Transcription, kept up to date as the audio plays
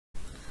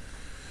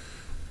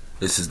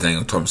This is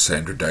Daniel Thomas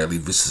Sandra Daily.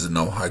 This is a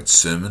Noahide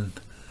sermon.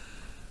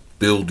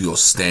 Build your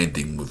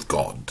standing with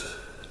God.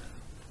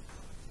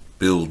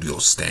 Build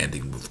your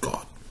standing with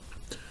God.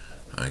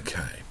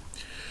 Okay.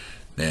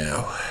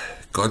 Now,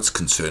 God's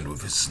concerned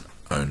with his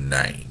own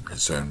name,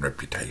 his own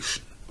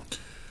reputation.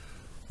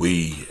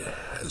 We,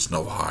 as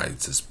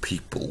Noahides, as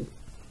people,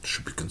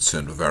 should be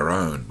concerned with our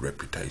own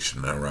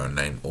reputation and our own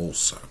name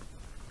also.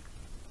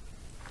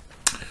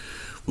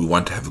 We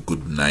want to have a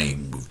good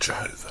name with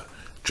Jehovah.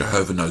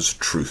 Jehovah knows the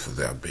truth of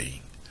our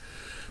being.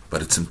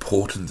 But it's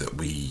important that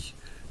we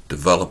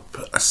develop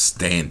a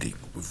standing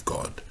with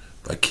God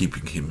by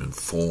keeping him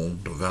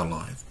informed of our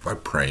life, by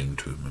praying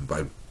to him and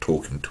by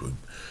talking to him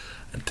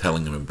and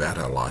telling him about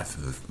our life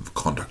and the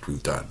conduct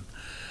we've done,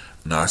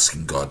 and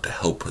asking God to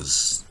help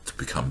us to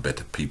become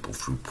better people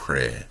through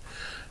prayer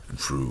and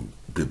through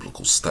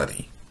biblical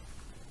study.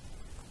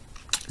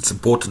 It's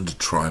important to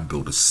try and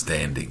build a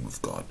standing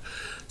with God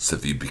so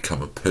that you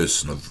become a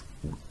person of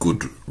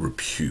good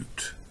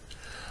repute,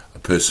 a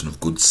person of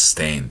good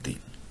standing,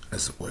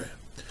 as it were,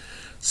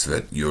 so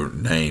that your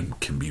name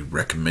can be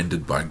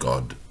recommended by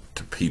God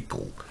to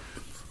people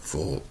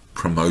for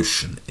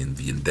promotion in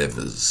the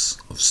endeavors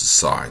of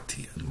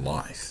society and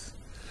life.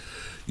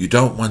 You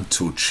don't want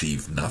to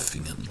achieve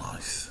nothing in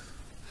life.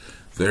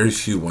 Very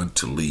few want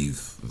to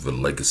leave the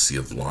legacy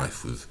of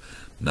life with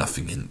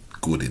nothing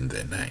good in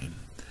their name.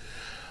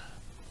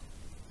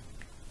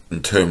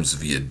 In terms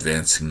of the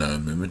advancing Noah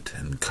movement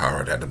and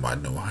Kara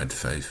Adamite Noahide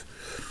faith,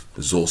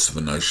 there's also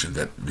the notion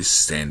that this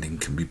standing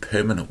can be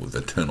permanent with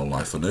eternal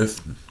life on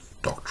earth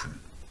doctrine.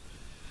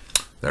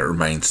 That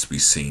remains to be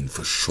seen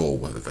for sure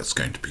whether that's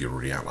going to be a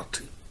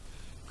reality.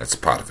 That's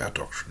part of our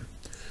doctrine.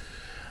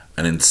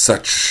 And in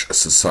such a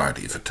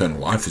society, if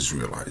eternal life is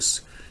realized,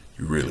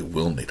 you really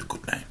will need a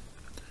good name.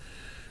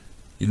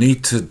 You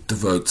need to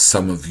devote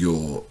some of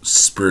your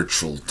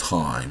spiritual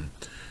time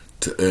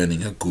to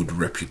earning a good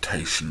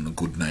reputation, a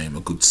good name, a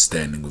good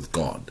standing with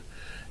God.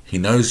 He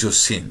knows your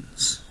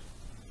sins.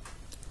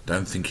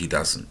 Don't think he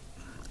doesn't.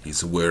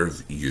 He's aware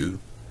of you,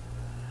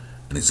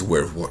 and he's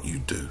aware of what you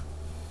do.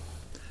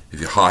 If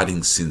you're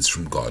hiding sins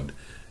from God,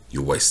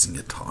 you're wasting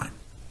your time.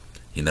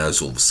 He knows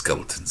all the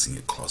skeletons in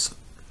your closet.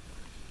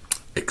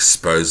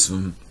 Expose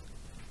them,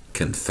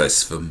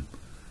 confess them,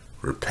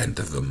 repent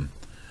of them,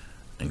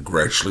 and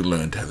gradually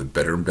learn to have a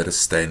better and better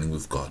standing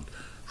with God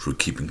through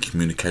keeping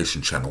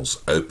communication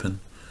channels open,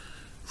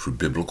 through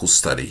biblical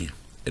study,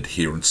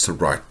 adherence to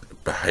right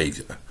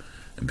behavior,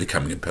 and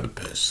becoming a better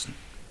person.